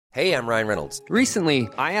Hey, I'm Ryan Reynolds. Recently,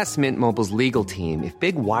 I asked Mint Mobile's legal team if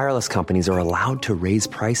big wireless companies are allowed to raise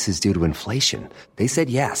prices due to inflation. They said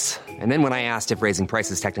yes. And then when I asked if raising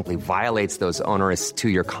prices technically violates those onerous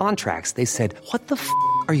two-year contracts, they said, "What the f***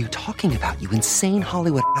 are you talking about, you insane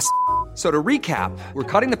Hollywood ass?" So to recap, we're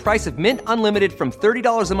cutting the price of Mint Unlimited from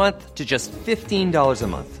 $30 a month to just $15 a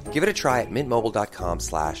month. Give it a try at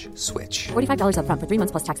mintmobile.com/switch. $45 up front for 3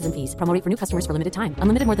 months plus taxes and fees. Promo rate for new customers for limited time.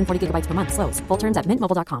 Unlimited more than 40 gigabytes per month. Slows full terms at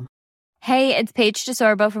mintmobile.com. Hey, it's Paige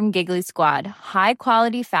DeSorbo from Giggly Squad. High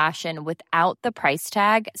quality fashion without the price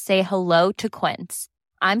tag. Say hello to Quince.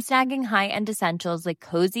 I'm snagging high-end essentials like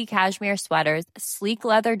cozy cashmere sweaters, sleek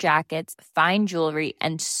leather jackets, fine jewelry,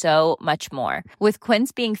 and so much more. With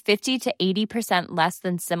Quince being 50 to 80% less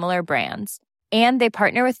than similar brands. And they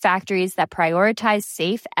partner with factories that prioritize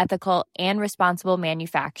safe, ethical, and responsible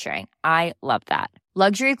manufacturing. I love that.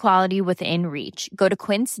 Luxury quality within reach. Go to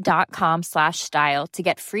quince.com/style to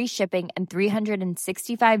get free shipping and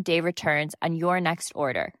 365-day returns on your next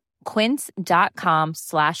order.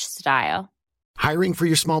 Quince.com/style. Hiring for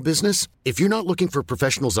your small business? If you're not looking for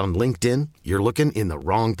professionals on LinkedIn, you're looking in the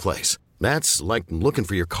wrong place. That's like looking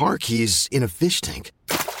for your car keys in a fish tank.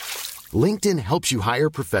 LinkedIn helps you hire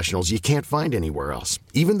professionals you can't find anywhere else,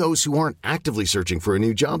 even those who aren't actively searching for a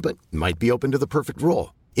new job but might be open to the perfect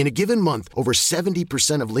role. In a given month, over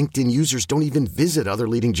 70% of LinkedIn users don't even visit other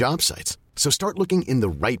leading job sites. So start looking in the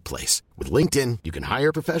right place. With LinkedIn, you can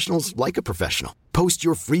hire professionals like a professional. Post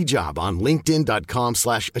your free job on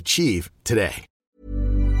linkedin.com/achieve today.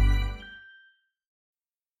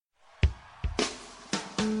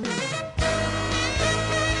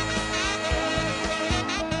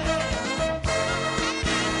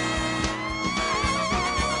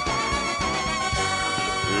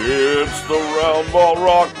 It's the Round Ball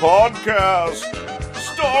Rock Podcast,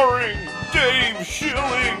 starring Dave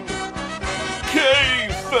Schilling, Kay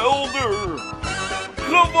Felder,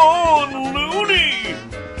 Kevon Looney,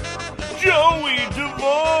 Joey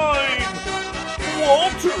Devine,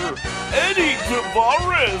 Walter Eddie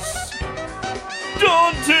Tavares,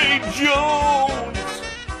 Dante Jones,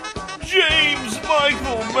 James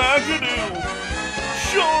Michael McAdoo,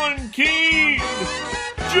 Sean Keane,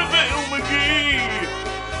 JaVale McGee,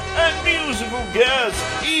 and musical guest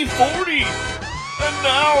E40, and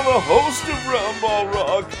now the host of Round Ball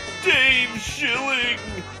Rock, Dave Schilling.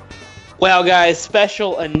 Well, guys,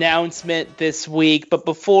 special announcement this week, but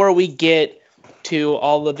before we get to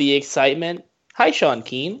all of the excitement, hi, Sean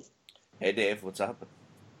Keane. Hey, Dave, what's up?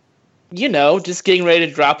 You know, just getting ready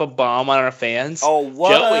to drop a bomb on our fans. Oh,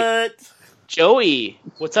 what? Joey,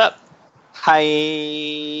 what's up? Hi,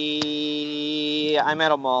 I'm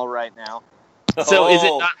at a mall right now. So is it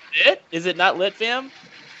not lit? Is it not lit, fam?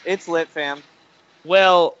 It's lit, fam.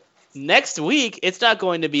 Well, next week, it's not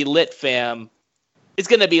going to be lit, fam. It's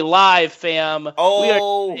going to be live, fam. Oh. We are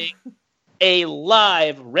doing a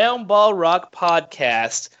live Round Ball Rock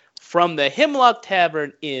podcast from the Hemlock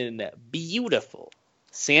Tavern in beautiful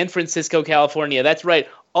San Francisco, California. That's right.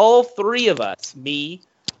 All three of us, me,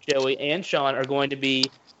 Joey, and Sean, are going to be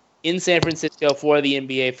in San Francisco for the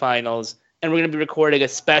NBA Finals. And we're going to be recording a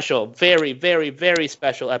special, very, very, very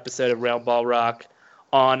special episode of Round Ball Rock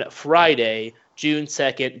on Friday, June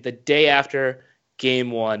 2nd, the day after Game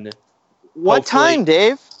 1. What time,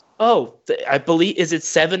 Dave? Oh, I believe, is it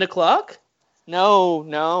 7 o'clock?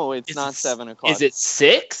 No, it's not 7 o'clock. Is it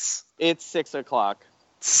 6? It's 6 o'clock.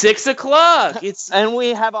 6 o'clock! And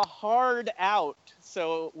we have a hard out,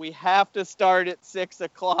 so we have to start at 6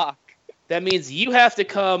 o'clock. That means you have to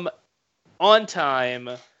come on time,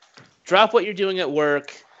 drop what you're doing at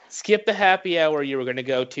work, skip the happy hour you were going to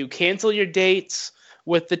go to, cancel your dates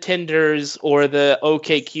with the Tinders or the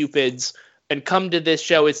OkCupids, and come to this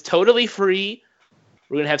show. It's totally free.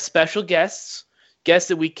 We're going to have special guests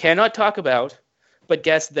that we cannot talk about, but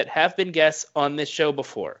guests that have been guests on this show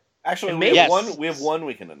before. Actually, we have one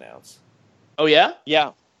we can announce. Oh, yeah?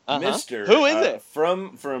 Yeah. Mr. Who is it?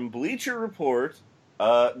 From Bleacher Report,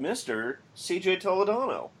 Mr. CJ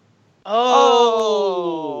Toledano.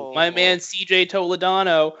 Oh, my man CJ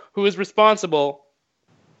Toledano, who is responsible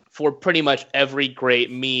for pretty much every great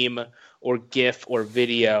meme or GIF or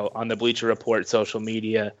video on the Bleacher Report social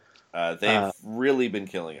media. They've really been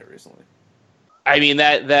killing it recently. I mean,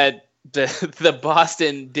 the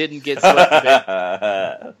Boston didn't get swept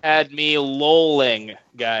had me lolling,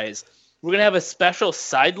 guys. We're gonna have a special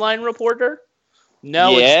sideline reporter.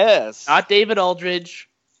 No, It's not David Aldridge.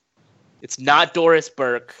 It's not Doris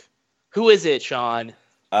Burke. Who is it, Sean?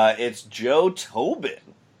 It's Joe Tobin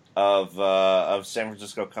of San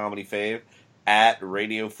Francisco Comedy Fave at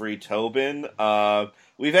Radio Free Tobin.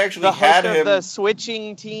 We've actually the had host him. of the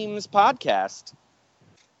Switching Teams podcast.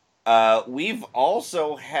 We've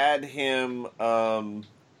also had him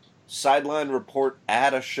sideline report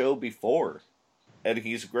at a show before, and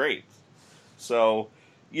he's great. So,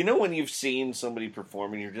 when you've seen somebody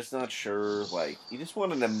perform and you're just not sure, like, you just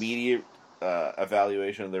want an immediate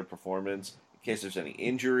evaluation of their performance in case there's any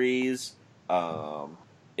injuries,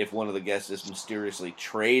 if one of the guests is mysteriously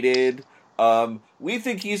traded. We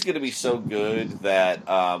think he's going to be so good that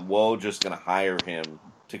we're just going to hire him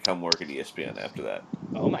to come work at ESPN after that.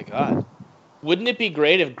 Oh my God. Wouldn't it be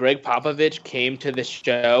great if Greg Popovich came to the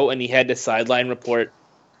show and he had to sideline report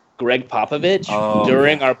Greg Popovich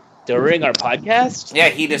during our podcast? Yeah,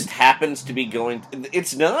 he just happens to be going.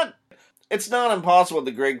 It's not impossible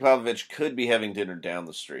that Greg Popovich could be having dinner down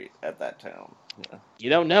the street at that town. Yeah. You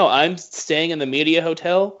don't know. I'm staying in the Media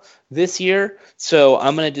Hotel this year, so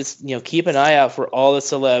I'm gonna just keep an eye out for all the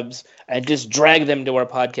celebs and just drag them to our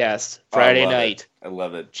podcast Friday night. I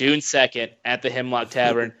love it. June 2nd at the Hemlock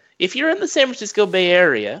Tavern. If you're in the San Francisco Bay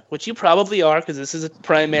Area, which you probably are because this is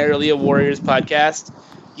primarily a Warriors podcast,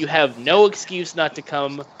 you have no excuse not to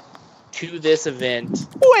come to this event.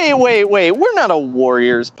 Wait. We're not a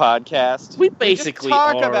Warriors podcast. We basically just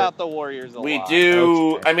talk are. about the Warriors a lot. We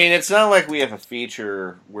do. Okay. I mean, it's not like we have a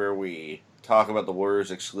feature where we talk about the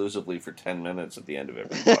Warriors exclusively for 10 minutes at the end of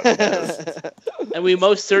every podcast. And we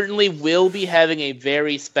most certainly will be having a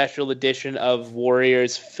very special edition of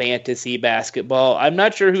Warriors Fantasy Basketball. I'm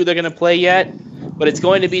not sure who they're going to play yet, but it's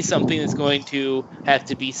going to be something that's going to have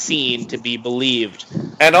to be seen to be believed.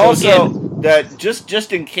 And also, that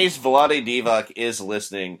just in case Vlade Divac is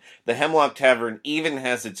listening, the Hemlock Tavern even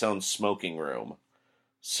has its own smoking room.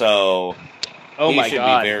 So, he should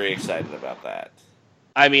be very excited about that.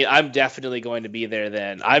 I mean, I'm definitely going to be there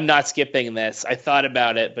then. I'm not skipping this. I thought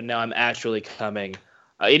about it, but now I'm actually coming.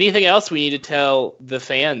 Anything else we need to tell the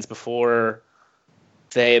fans before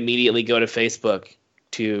they immediately go to Facebook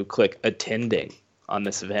to click attending on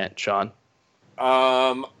this event, Sean?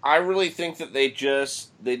 I really think that they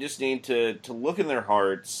just need to look in their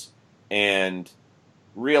hearts and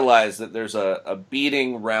realize that there's a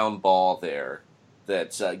beating round ball there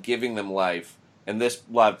that's giving them life, and this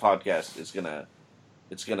live podcast is gonna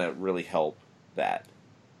really help that.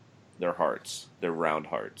 Their hearts, their round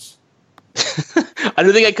hearts. I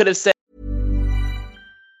don't think I could have said.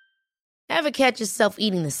 Ever catch yourself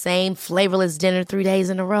eating the same flavorless dinner 3 days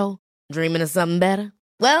in a row? Dreaming of something better?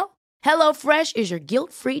 Well, HelloFresh is your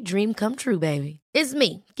guilt-free dream come true, baby. It's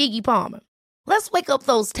me, Keke Palmer. Let's wake up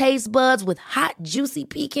those taste buds with hot, juicy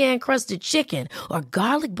pecan-crusted chicken or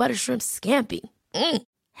garlic butter shrimp scampi.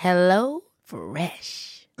 Hello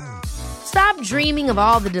Fresh. Stop dreaming of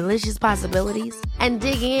all the delicious possibilities and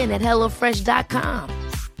dig in at HelloFresh.com.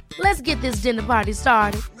 Let's get this dinner party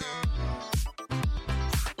started.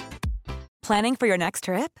 Planning for your next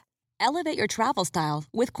trip? Elevate your travel style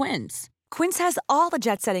with Quince. Quince has all the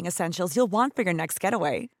jet-setting essentials you'll want for your next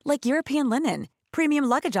getaway, like European linen, premium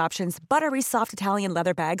luggage options, buttery soft Italian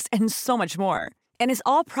leather bags, and so much more. And is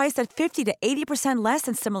all priced at 50 to 80% less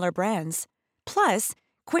than similar brands. Plus,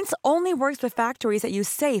 Quince only works with factories that use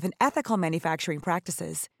safe and ethical manufacturing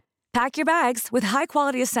practices. Pack your bags with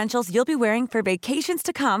high-quality essentials you'll be wearing for vacations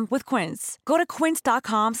to come with Quince. Go to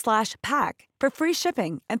quince.com/pack for free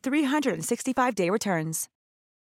shipping and 365-day returns.